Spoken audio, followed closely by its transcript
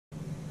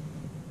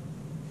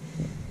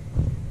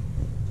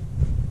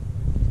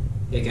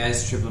Hey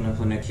guys, Triple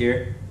Nipple Nick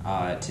here.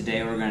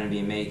 Today we're going to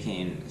be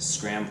making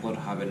scrambled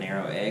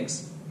habanero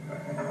eggs.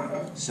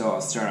 So I'll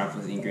start off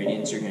with the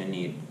ingredients. You're going to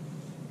need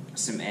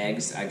some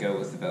eggs. I go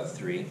with about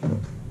 3.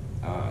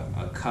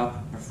 A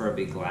cup,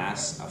 preferably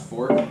glass, a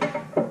fork,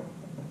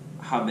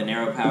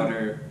 habanero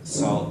powder,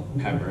 salt,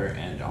 pepper,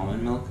 and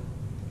almond milk.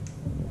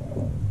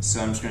 So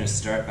I'm just going to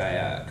start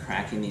by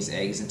cracking these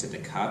eggs into the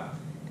cup.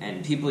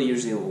 And people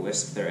usually will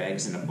whisk their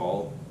eggs in a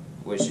bowl,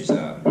 which is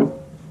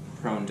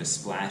prone to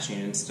splashing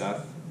and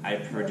stuff. I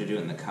prefer to do it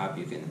in the cup.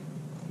 You can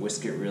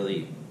whisk it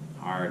really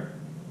hard.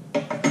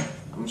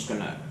 I'm just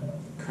gonna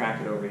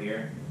crack it over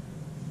here.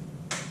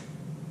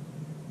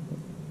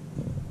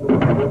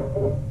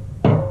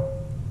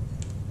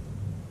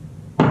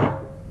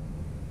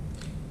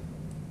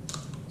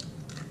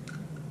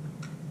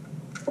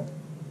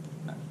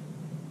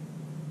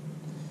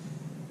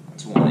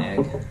 That's 1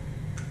 egg.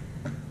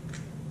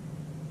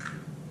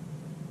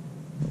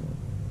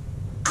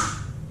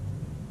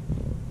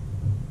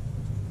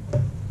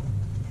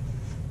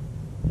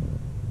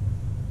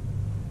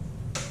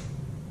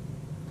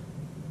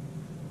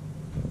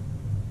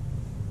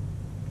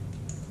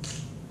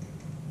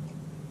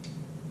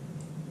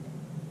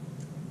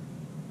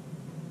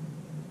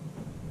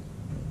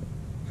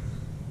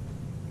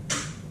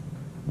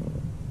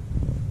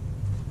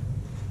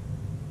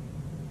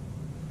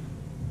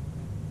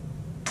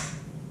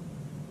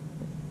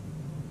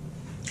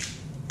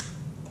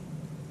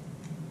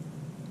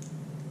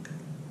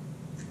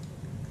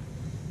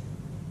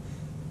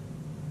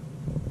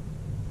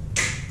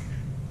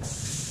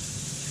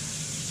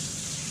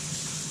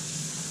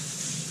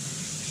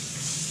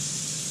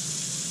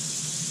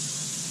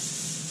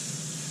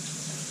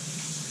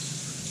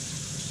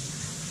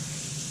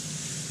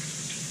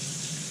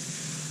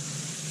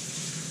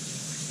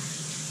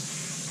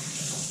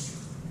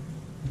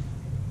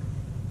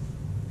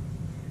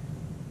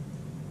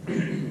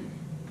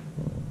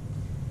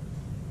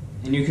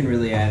 And you can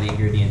really add the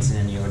ingredients in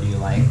any order you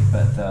like,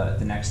 but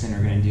the next thing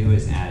we're going to do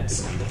is add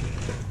some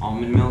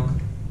almond milk.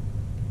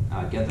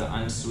 Get the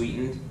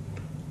unsweetened.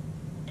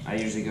 I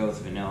usually go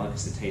with vanilla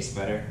because it tastes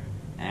better.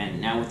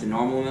 And now with the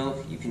normal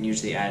milk, you can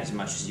usually add as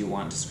much as you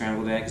want to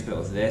scrambled eggs, but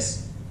with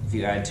this, if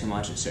you add too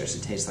much, it starts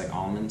to taste like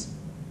almonds.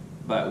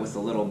 But with a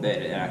little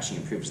bit, it actually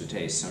improves the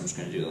taste, so I'm just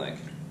going to do like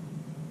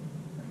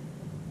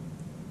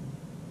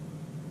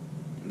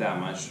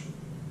that much.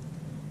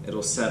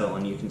 It'll settle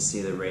and you can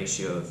see the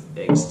ratio of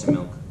eggs to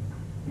milk.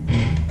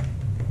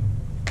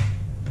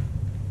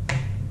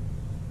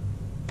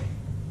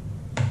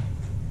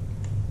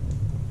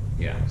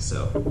 Yeah,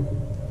 so you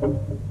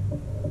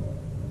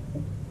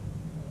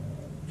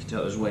can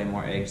tell there's way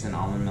more eggs than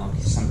almond milk.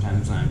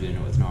 Sometimes when I'm doing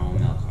it with normal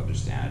milk, I'll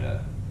just add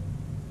a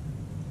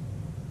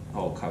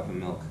whole cup of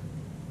milk.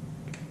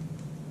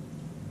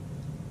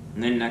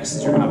 And then next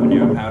is your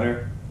habanero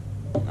powder.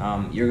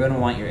 You're going to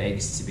want your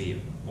eggs to be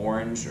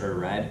orange or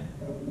red.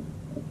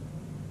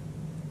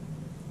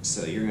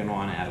 So you're going to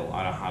want to add a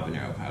lot of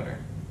habanero powder.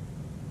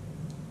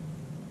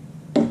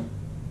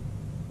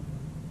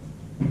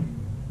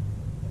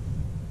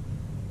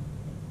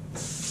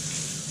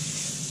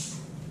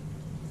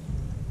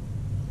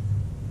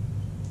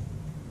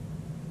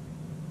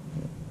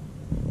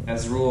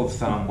 As a rule of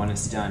thumb, when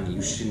it's done,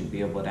 you shouldn't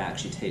be able to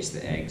actually taste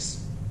the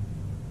eggs.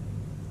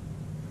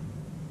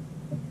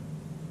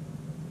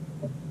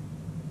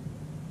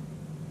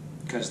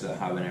 Because of the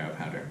habanero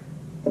powder.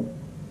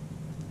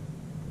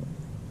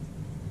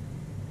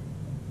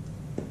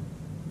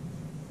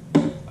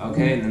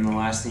 Okay, and then the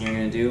last thing you're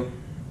going to do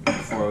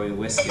before we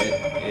whisk it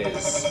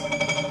is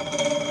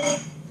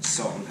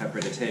salt and pepper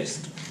to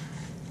taste.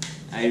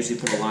 I usually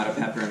put a lot of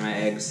pepper in my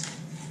eggs.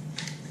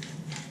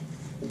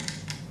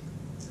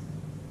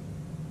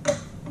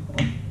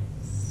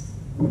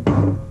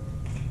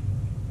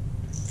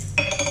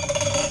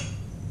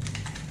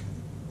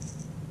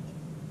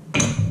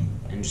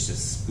 And just a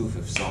spoof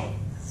of salt.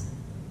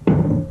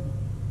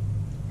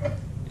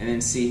 And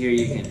then see here,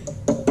 you can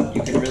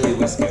really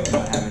whisk it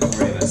without having to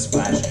worry about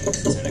splashing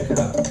because it's in a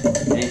cup.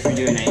 And if you're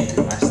doing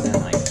anything less than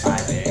like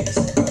 5 eggs,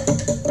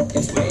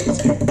 it's way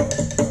easier.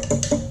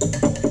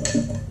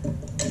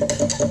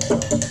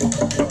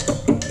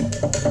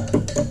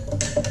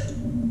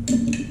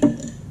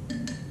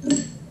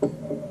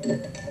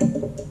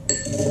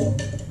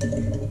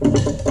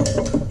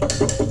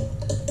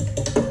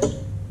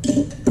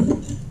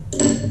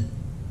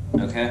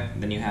 Okay,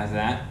 then you have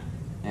that,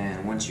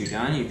 and once you're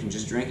done, you can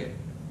just drink it.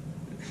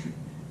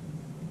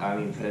 I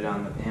mean, put it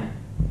on the pan.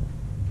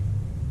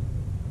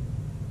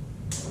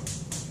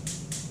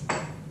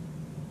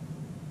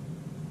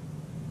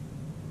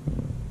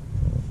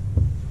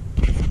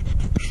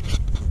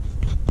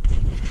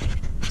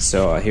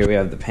 So here we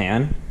have the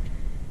pan.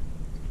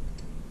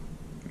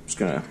 I'm just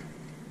gonna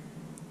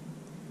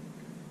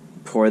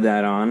pour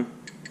that on.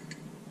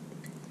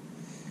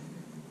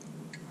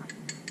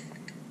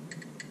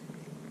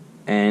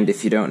 And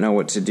if you don't know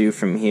what to do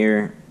from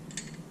here,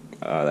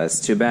 that's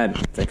too bad.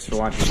 Thanks for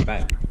watching.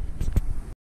 Bye.